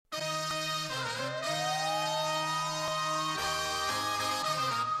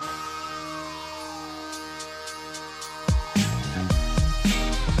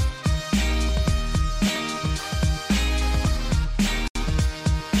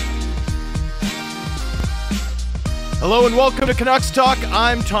Hello and welcome to Canucks Talk.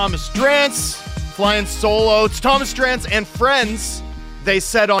 I'm Thomas Drance, flying solo. It's Thomas Drance and friends, they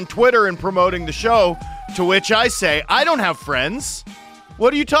said on Twitter in promoting the show, to which I say, I don't have friends.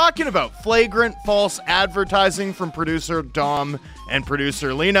 What are you talking about? Flagrant false advertising from producer Dom and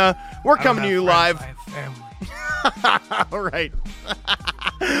producer Lena. We're coming to you live. I have family. All right.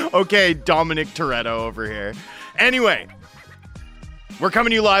 Okay, Dominic Toretto over here. Anyway, we're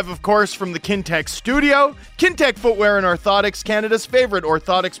coming to you live, of course, from the Kintec studio. Kintec Footwear and Orthotics, Canada's favorite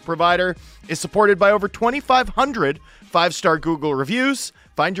orthotics provider, is supported by over 2,500 five-star Google reviews.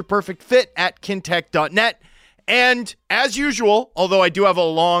 Find your perfect fit at kintec.net. And as usual, although I do have a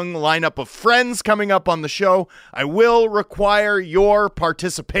long lineup of friends coming up on the show, I will require your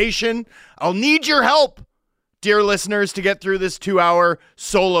participation. I'll need your help, dear listeners, to get through this 2-hour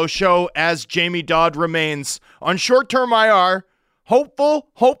solo show as Jamie Dodd remains on short-term IR.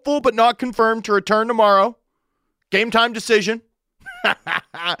 Hopeful, but not confirmed to return tomorrow. Game time decision.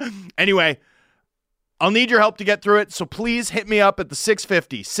 Anyway, I'll need your help to get through it, so please hit me up at the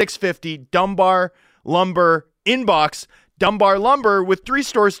 650 Dunbar Lumber inbox. Dunbar Lumber with 3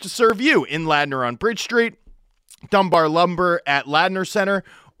 stores to serve you in Ladner on Bridge Street, Dunbar Lumber at Ladner Center,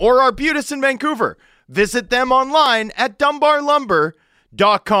 or Arbutus in Vancouver. Visit them online at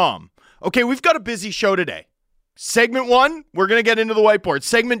dunbarlumber.com. Okay, we've got a busy show today. Segment 1, we're going to get into the whiteboard.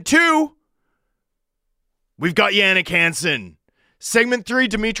 Segment 2, we've got Yannick Hansen. Segment 3,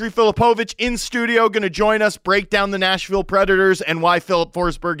 Dmitry Filipovich in studio, going to join us, break down the Nashville Predators and why Philip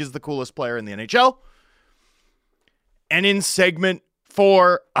Forsberg is the coolest player in the NHL. And in segment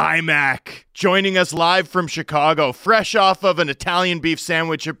 4, IMAC, joining us live from Chicago, fresh off of an Italian beef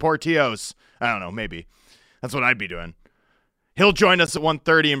sandwich at Portillo's. I don't know, maybe. That's what I'd be doing. He'll join us at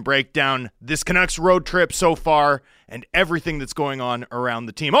 1:30 and break down this Canucks road trip so far and everything that's going on around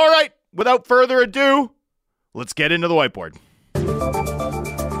the team. All right, without further ado, let's get into the whiteboard.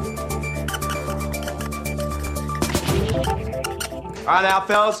 All right now,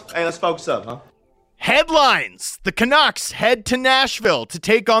 fellas. Hey, let's focus up, huh? Headlines. The Canucks head to Nashville to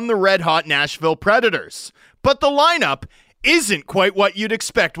take on the red-hot Nashville Predators. But the lineup isn't quite what you'd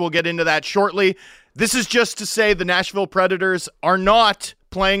expect. We'll get into that shortly. This is just to say the Nashville Predators are not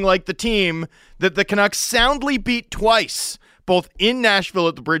playing like the team that the Canucks soundly beat twice, both in Nashville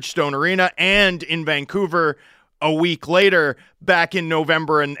at the Bridgestone Arena and in Vancouver a week later, back in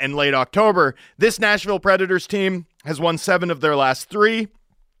November and late October. This Nashville Predators team has won 7 of their last 3.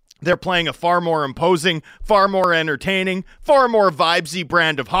 They're playing a far more imposing, far more entertaining, far more vibesy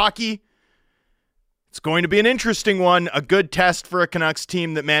brand of hockey. It's going to be an interesting one, a good test for a Canucks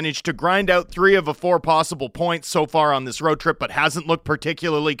team that managed to grind out 3 of the 4 possible points so far on this road trip, but hasn't looked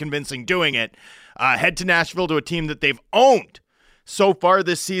particularly convincing doing it. Head to Nashville to a team that they've owned so far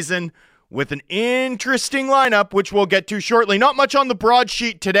this season with an interesting lineup, which we'll get to shortly. Not much on the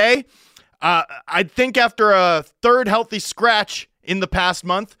broadsheet today. I think after a third healthy scratch in the past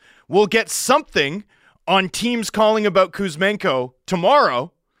month, we'll get something on teams calling about Kuzmenko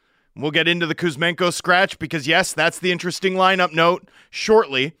tomorrow. We'll get into the Kuzmenko scratch because, yes, that's the interesting lineup note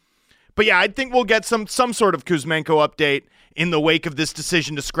shortly. But yeah, I think we'll get some sort of Kuzmenko update in the wake of this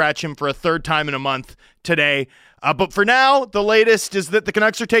decision to scratch him for a third time in a month today. But for now, the latest is that the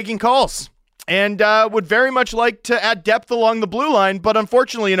Canucks are taking calls and would very much like to add depth along the blue line. But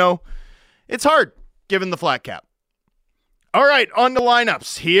unfortunately, it's hard given the flat cap. All right, on to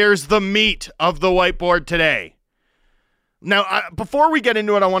lineups. Here's the meat of the whiteboard today. Now, before we get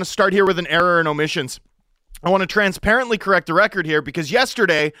into it, I want to start here with an error and omissions. I want to transparently correct the record here because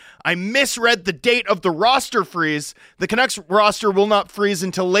yesterday I misread the date of the roster freeze. The Canucks roster will not freeze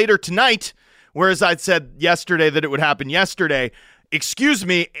until later tonight, whereas I'd said yesterday that it would happen yesterday. Excuse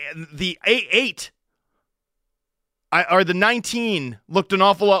me, the 8 or the 19 looked an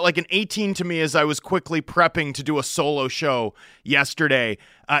awful lot like an 18 to me as I was quickly prepping to do a solo show yesterday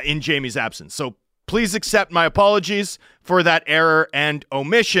in Jamie's absence. So please accept my apologies for that error and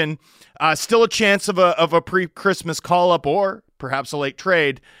omission. Still a chance of a pre-Christmas call-up or perhaps a late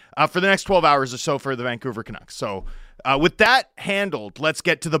trade for the next 12 hours or so for the Vancouver Canucks. So with that handled, let's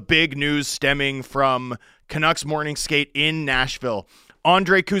get to the big news stemming from Canucks morning skate in Nashville.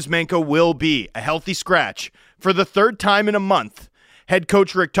 Andrei Kuzmenko will be a healthy scratch for the 3rd time in a month. Head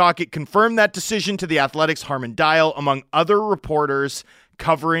coach Rick Tocchet confirmed that decision to the Athletics' Harman Dial, among other reporters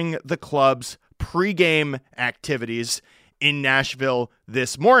covering the club's pregame activities in Nashville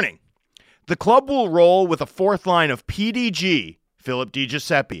this morning. The club will roll with a 4th line of PDG, Philip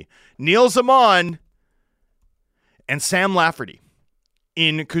DiGiuseppe, Neil Zaman, and Sam Lafferty.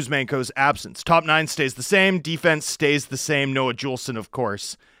 in Kuzmenko's absence. Top 9 stays the same. Defense stays the same. Noah Juulsen, of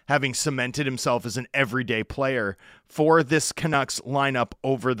course, having cemented himself as an everyday player for this Canucks lineup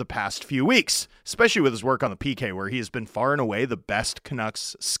over the past few weeks, especially with his work on the PK, where he has been far and away the best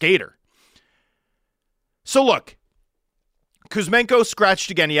Canucks skater. So look, Kuzmenko scratched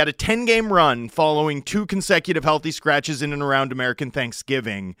again. He had a 10-game run following 2 consecutive healthy scratches in and around American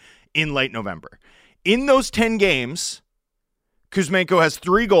Thanksgiving in late November. In those 10 games, Kuzmenko has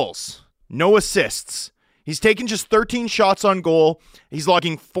 3 goals, no assists. He's taken just 13 shots on goal. He's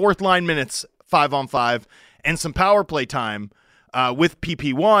logging 4th-line minutes, 5-on-5, and some power play time with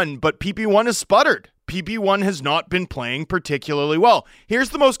PP1, but PP1 has sputtered. PP1 has not been playing particularly well. Here's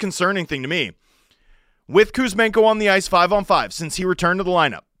the most concerning thing to me. With Kuzmenko on the ice 5-on-5, since he returned to the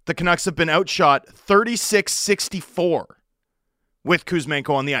lineup, the Canucks have been outshot 36-64 with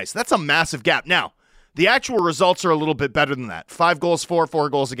Kuzmenko on the ice. That's a massive gap. Now, the actual results are a little bit better than that. 5 goals for, 4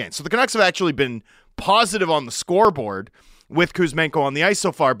 goals against. So the Canucks have actually been positive on the scoreboard with Kuzmenko on the ice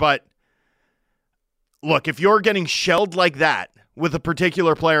so far. But look, if you're getting shelled like that with a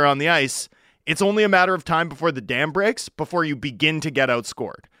particular player on the ice, it's only a matter of time before the dam breaks, before you begin to get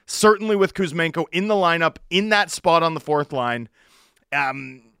outscored. Certainly with Kuzmenko in the lineup, in that spot on the 4th line,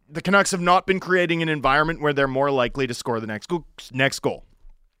 the Canucks have not been creating an environment where they're more likely to score the next goal.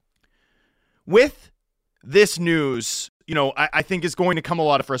 With this news, I think is going to come a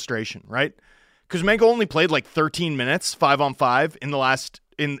lot of frustration, right? Kuzmenko only played like 13 minutes, 5-on-5 in the last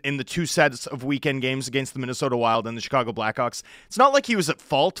in the 2 sets of weekend games against the Minnesota Wild and the Chicago Blackhawks. It's not like he was at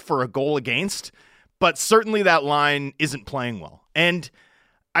fault for a goal against, but certainly that line isn't playing well. And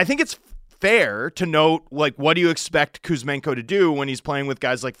I think it's fair to note, like, what do you expect Kuzmenko to do when he's playing with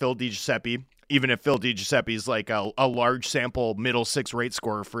guys like Phil DiGiuseppe, even if Phil DiGiuseppe is like a large sample middle 6 rate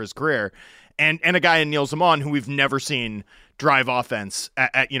scorer for his career, and a guy in Neil Zaman who we've never seen drive offense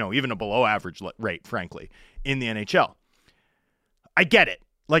at even a below average rate, frankly, in the NHL. I get it.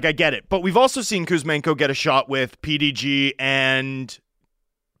 But we've also seen Kuzmenko get a shot with PDG and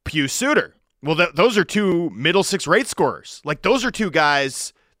Pius Suter. Well, those are 2 middle 6 rate scorers. Like, those are 2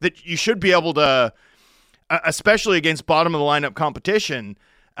 guys that you should be able to, especially against bottom of the lineup competition,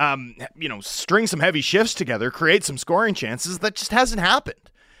 string some heavy shifts together, create some scoring chances. That just hasn't happened.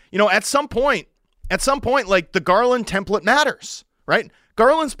 At some point, like, the Garland template matters, right?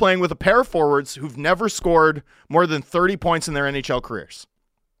 Garland's playing with a pair of forwards who've never scored more than 30 points in their NHL careers.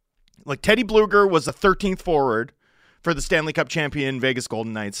 Like, Teddy Bluger was a 13th forward for the Stanley Cup champion Vegas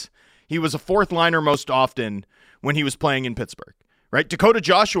Golden Knights. He was a 4th liner most often when he was playing in Pittsburgh, right? Dakota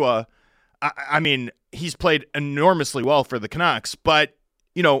Joshua, I mean, he's played enormously well for the Canucks, but,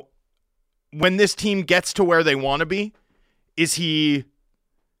 when this team gets to where they want to be, is he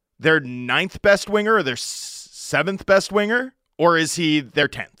their 9th best winger or their 7th best winger? Or is he their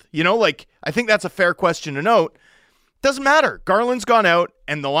 10th? I think that's a fair question to note. Doesn't matter. Garland's gone out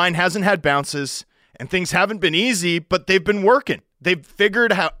and the line hasn't had bounces and things haven't been easy, but they've been working. They've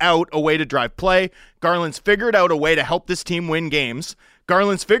figured out a way to drive play. Garland's figured out a way to help this team win games.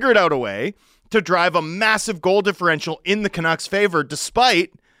 Garland's figured out a way to drive a massive goal differential in the Canucks' favor,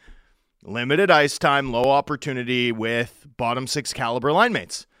 despite limited ice time, low opportunity with bottom 6 caliber line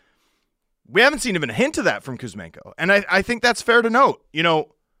mates. We haven't seen even a hint of that from Kuzmenko. And I think that's fair to note.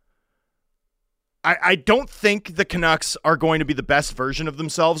 I don't think the Canucks are going to be the best version of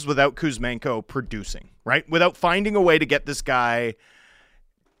themselves without Kuzmenko producing, right? Without finding a way to get this guy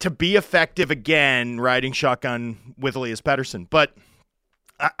to be effective again, riding shotgun with Elias Pettersson. But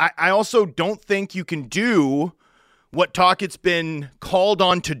I also don't think you can do what Tocchet's been called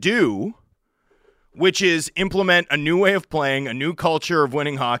on to do, which is implement a new way of playing, a new culture of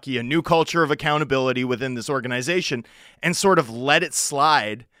winning hockey, a new culture of accountability within this organization, and sort of let it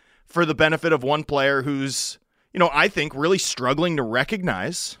slide for the benefit of one player who's, I think really struggling to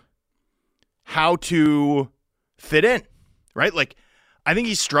recognize how to fit in, right? Like, I think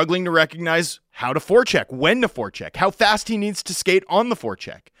he's struggling to recognize how to forecheck, when to forecheck, how fast he needs to skate on the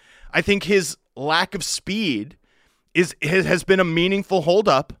forecheck. I think his lack of speed has been a meaningful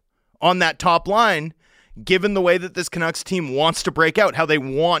holdup on that top line, given the way that this Canucks team wants to break out, how they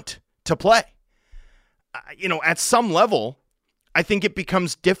want to play. At some level, I think it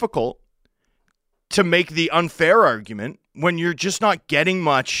becomes difficult to make the unfair argument when you're just not getting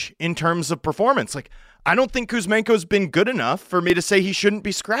much in terms of performance. Like, I don't think Kuzmenko's been good enough for me to say he shouldn't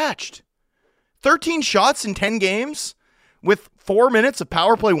be scratched. 13 shots in 10 games with 4 minutes of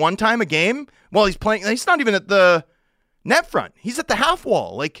power play one time a game while he's playing. He's not even at the net front. He's at the half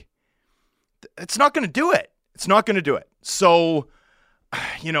wall. Like, it's not going to do it. It's not going to do it. So,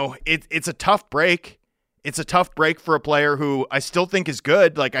 it's a tough break. It's a tough break for a player who I still think is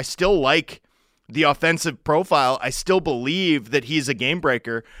good. Like, I still like the offensive profile. I still believe that he's a game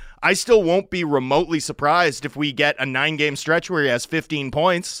breaker. I still won't be remotely surprised if we get a 9-game stretch where he has 15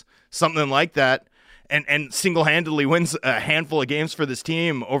 points, something like that, and single-handedly wins a handful of games for this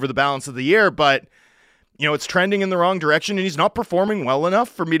team over the balance of the year. But, it's trending in the wrong direction, and he's not performing well enough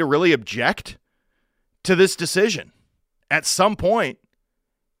for me to really object to this decision. At some point,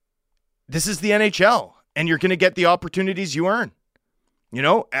 this is the NHL, and you're going to get the opportunities you earn.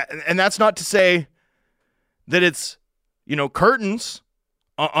 And that's not to say that it's, curtains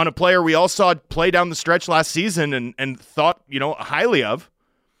on a player we all saw play down the stretch last season and thought, highly of.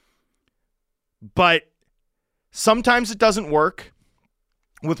 But sometimes it doesn't work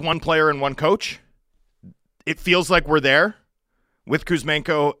with one player and one coach. It feels like we're there with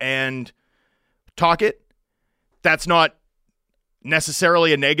Kuzmenko and Tocchet. That's not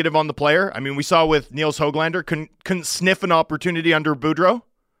necessarily a negative on the player. I mean, we saw with Niels Höglander, couldn't sniff an opportunity under Boudreau.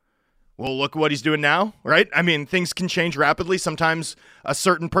 Well, look what he's doing now, right? I mean, things can change rapidly. Sometimes a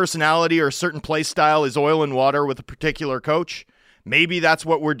certain personality or a certain play style is oil and water with a particular coach. Maybe that's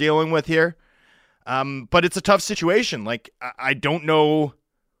what we're dealing with here. But it's a tough situation. Like, I don't know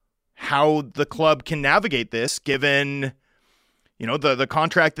how the club can navigate this given, the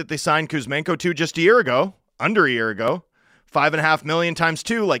contract that they signed Kuzmenko to just under a year ago. $5.5 million times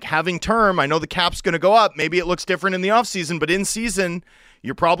 2, like having term. I know the cap's going to go up. Maybe it looks different in the offseason, but in season,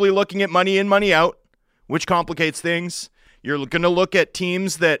 you're probably looking at money in, money out, which complicates things. You're going to look at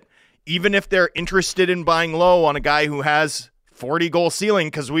teams that, even if they're interested in buying low on a guy who has 40 goal ceiling,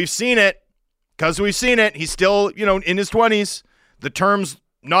 because we've seen it, he's still, in his 20s. The term's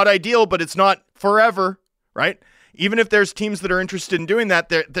not ideal, but it's not forever, right? Even if there's teams that are interested in doing that,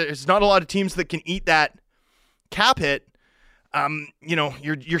 there's not a lot of teams that can eat that cap hit.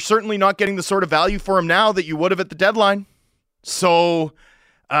 You're certainly not getting the sort of value for him now that you would have at the deadline. So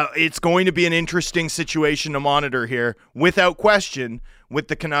it's going to be an interesting situation to monitor here, without question, with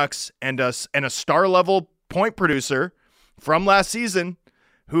the Canucks and a star-level point producer from last season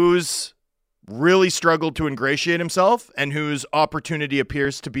who's really struggled to ingratiate himself and whose opportunity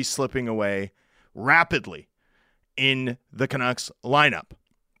appears to be slipping away rapidly in the Canucks lineup.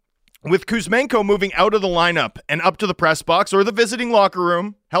 With Kuzmenko moving out of the lineup and up to the press box or the visiting locker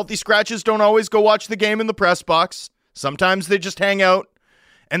room, healthy scratches don't always go watch the game in the press box. Sometimes they just hang out,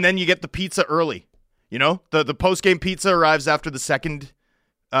 and then you get the pizza early. The post-game pizza arrives after the second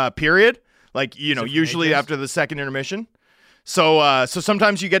period, usually after the second intermission. So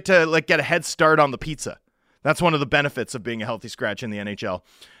sometimes you get to get a head start on the pizza. That's one of the benefits of being a healthy scratch in the NHL.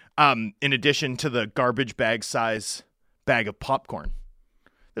 In addition to the garbage bag size bag of popcorn.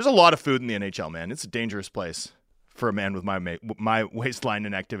 There's a lot of food in the NHL, man. It's a dangerous place for a man with my waistline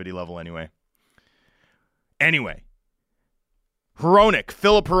and activity level anyway. Anyway,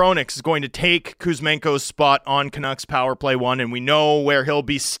 Philip Hronek is going to take Kuzmenko's spot on Canucks Power Play 1, and we know where he'll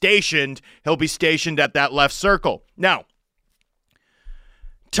be stationed. He'll be stationed at that left circle. Now,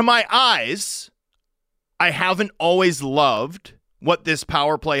 to my eyes, I haven't always loved what this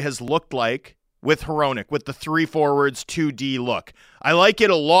power play has looked like with Hronek, with the 3 forwards, 2D look. I like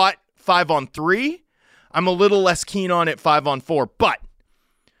it a lot 5-on-3. I'm a little less keen on it 5-on-4, but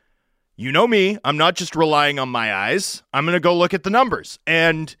you know me, I'm not just relying on my eyes. I'm going to go look at the numbers.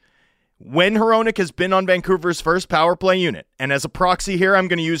 And when Hronek has been on Vancouver's first power play unit, and as a proxy here, I'm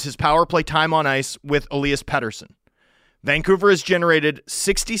going to use his power play time on ice with Elias Pettersson. Vancouver has generated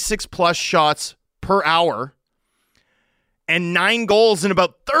 66-plus shots per hour and 9 goals in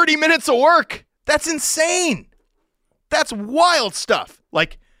about 30 minutes of work. That's insane. That's wild stuff.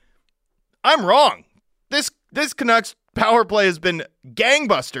 I'm wrong. This Canucks power play has been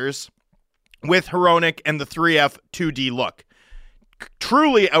gangbusters with Hronek and the 3F 2D look.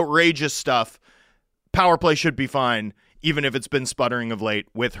 Truly outrageous stuff. Power play should be fine, even if it's been sputtering of late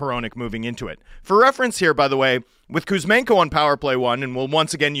with Hronek moving into it. For reference here, by the way, with Kuzmenko on Power Play 1, and we'll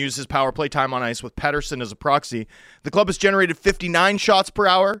once again use his power play time on ice with Pettersson as a proxy, the club has generated 59 shots per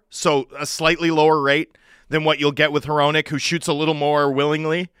hour, so a slightly lower rate than what you'll get with Hronek, who shoots a little more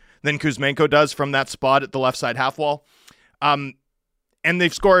willingly than Kuzmenko does from that spot at the left side half wall. And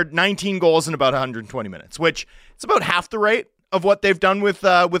they've scored 19 goals in about 120 minutes, which it's about half the rate of what they've done with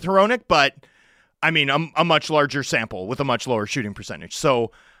Hronek, but I mean, a much larger sample with a much lower shooting percentage.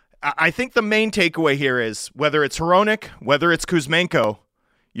 So I think the main takeaway here is whether it's Hronek, whether it's Kuzmenko,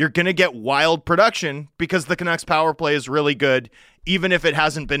 you're going to get wild production because the Canucks power play is really good, even if it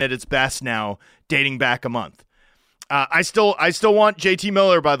hasn't been at its best now, dating back a month. I still want JT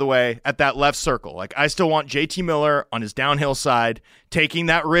Miller, by the way, at that left circle. I still want JT Miller on his downhill side, taking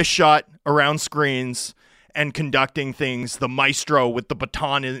that wrist shot around screens and conducting things, the maestro with the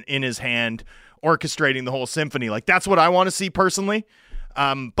baton in his hand, orchestrating the whole symphony. Like, that's what I want to see personally.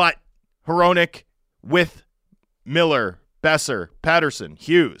 But Hronek with Miller, Besser, Patterson,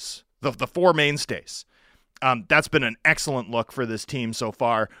 Hughes, the four mainstays. That's been an excellent look for this team so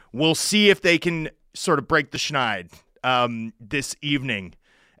far. We'll see if they can sort of break the schneid this evening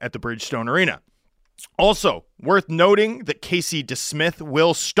at the Bridgestone Arena. Also, worth noting that Casey DeSmith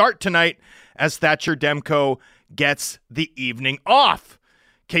will start tonight as Thatcher Demko gets the evening off.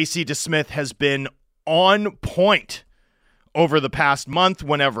 Casey DeSmith has been on point over the past month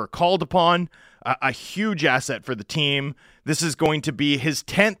whenever called upon. A huge asset for the team. This is going to be his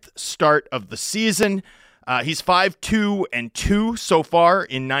 10th start of the season. He's 5-2-2 so far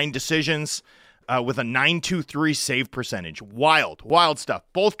in 9 decisions. With a .923 save percentage. Wild stuff.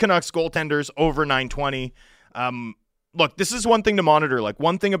 Both Canucks goaltenders over .920. Look, this is one thing to monitor. Like,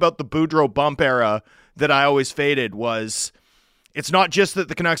 one thing about the Boudreau bump era that I always faded was it's not just that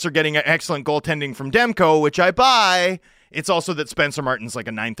the Canucks are getting excellent goaltending from Demko, which I buy. It's also that Spencer Martin's like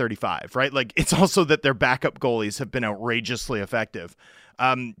a .935, right? Like, it's also that their backup goalies have been outrageously effective.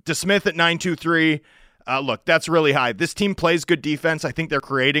 DeSmith at .923. Look, that's really high. This team plays good defense. I think they're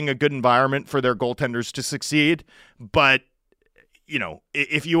creating a good environment for their goaltenders to succeed. But, you know,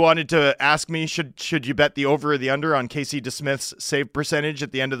 if you wanted to ask me, should you bet the over or the under on Casey DeSmith's save percentage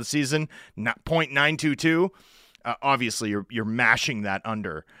at the end of the season, .922, obviously you're mashing that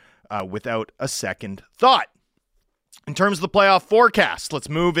under without a second thought. In terms of the playoff forecast, let's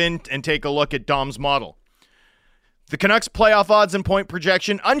move in and take a look at Dom's model. The Canucks playoff odds and point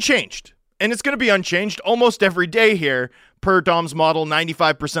projection unchanged. And it's going to be unchanged almost every day here per Dom's model.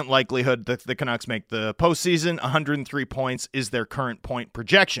 95% likelihood that the Canucks make the postseason. 103 points is their current point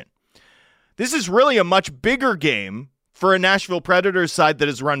projection. This is really a much bigger game for a Nashville Predators side that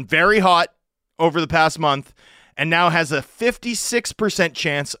has run very hot over the past month and now has a 56%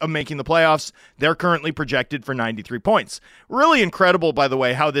 chance of making the playoffs. They're currently projected for 93 points. Really incredible, by the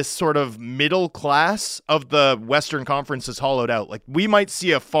way, how this sort of middle class of the Western Conference is hollowed out. Like, we might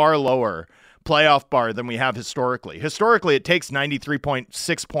see a far lower playoff bar than we have historically. Historically, it takes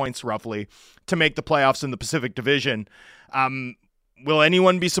 93.6 points roughly to make the playoffs in the Pacific Division. Will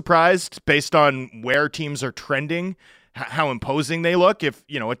anyone be surprised based on where teams are trending, how imposing they look? If,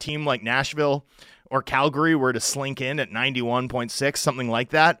 you know, a team like Nashville or Calgary were to slink in at 91.6, something like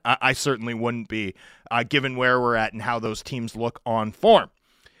that, I certainly wouldn't be, given where we're at and how those teams look on form.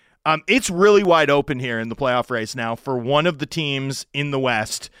 It's really wide open here in the playoff race now for one of the teams in the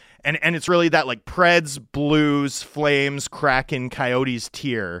West, and it's really that like Preds, Blues, Flames, Kraken, Coyotes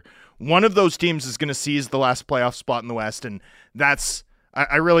tier. One of those teams is going to seize the last playoff spot in the West, and that's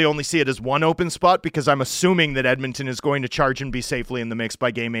I really only see it as one open spot because I'm assuming that Edmonton is going to charge and be safely in the mix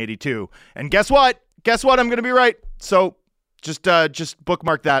by game 82. And guess what? I'm going to be right. So just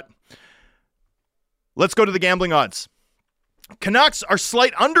bookmark that. Let's go to the gambling odds. Canucks are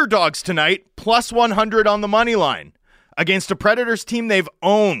slight underdogs tonight, plus 100 on the money line against a Predators team they've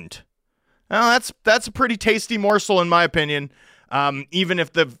owned. Well, that's a pretty tasty morsel in my opinion, even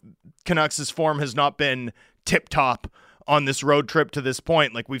if the Canucks' form has not been tip-top on this road trip to this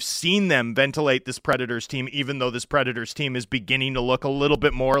point. Like, we've seen them ventilate this Predators team, even though this Predators team is beginning to look a little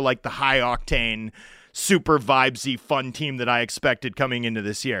bit more like the high-octane, super vibesy, fun team that I expected coming into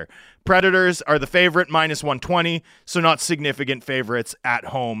this year. Predators are the favorite, minus 120, so not significant favorites at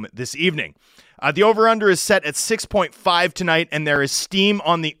home this evening. The over-under is set at 6.5 tonight, and there is steam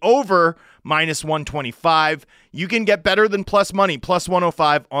on the over, minus 125. You can get better than plus money, plus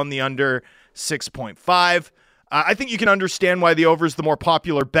 105 on the under, 6.5. I think you can understand why the over is the more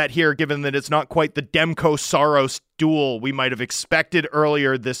popular bet here, given that it's not quite the Demko-Saros duel we might have expected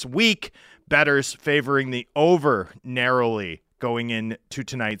earlier this week. Bettors favoring the over narrowly going into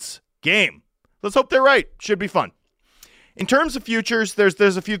tonight's game. Let's hope they're right. Should be fun. In terms of futures,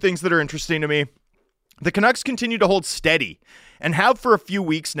 there's a few things that are interesting to me. The Canucks continue to hold steady and have for a few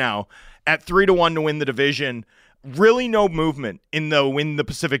weeks now at 3-1 to win the division. Really no movement in the win the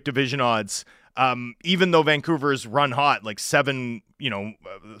Pacific Division odds. Even though Vancouver's run hot, like 7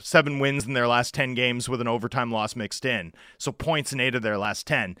 wins in their last 10 games with an overtime loss mixed in. So points in 8 of their last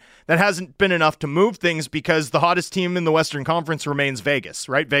 10. That hasn't been enough to move things because the hottest team in the Western Conference remains Vegas,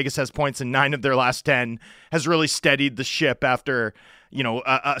 right? Vegas has points in 9 of their last 10, has really steadied the ship after,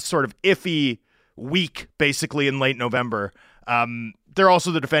 a sort of iffy week basically in late November. They're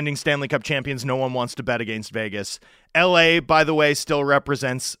also the defending Stanley Cup champions. No one wants to bet against Vegas. LA, by the way, still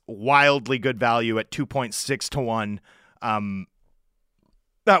represents wildly good value at 2.6 to 1.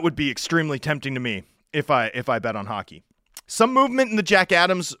 That would be extremely tempting to me if I bet on hockey. Some movement in the Jack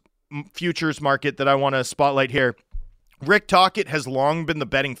Adams futures market that I want to spotlight here. Rick Tocchet has long been the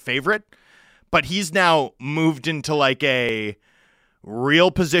betting favorite, but he's now moved into like a real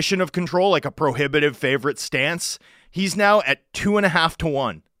position of control, like a prohibitive favorite stance. He's now at 2.5 to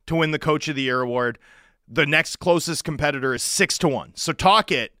 1 to win the Coach of the Year award. The next closest competitor is 6 to 1. So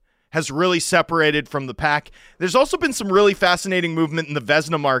Tocchet has really separated from the pack. There's also been some really fascinating movement in the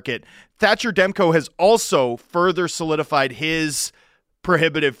Vezina market. Thatcher Demko has also further solidified his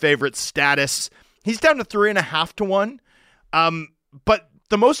prohibitive favorite status. He's down to 3.5 to 1. But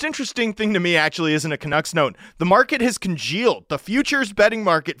the most interesting thing to me actually isn't a Canucks note. The market has congealed. The futures betting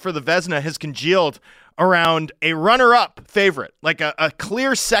market for the Vezina has congealed around a runner-up favorite. Like a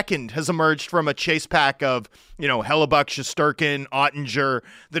clear second has emerged from a chase pack of, Hellebuck, Shesterkin, Ottinger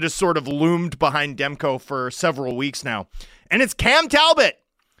that has sort of loomed behind Demko for several weeks now. And it's Cam Talbot.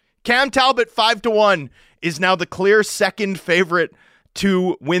 Cam Talbot, 5 to 1, is now the clear second favorite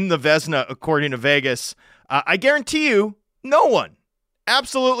to win the Vezina, according to Vegas. I guarantee you, no one,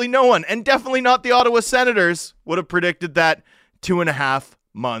 absolutely no one, and definitely not the Ottawa Senators, would have predicted that 2.5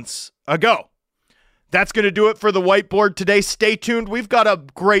 months ago. That's going to do it for the Whiteboard today. Stay tuned. We've got a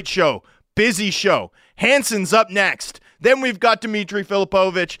great show, busy show. Hansen's up next. Then we've got Dmitry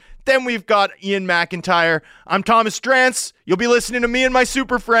Filipovich. Then we've got Ian McIntyre. I'm Thomas Drance. You'll be listening to me and my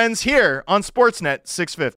super friends here on Sportsnet 650.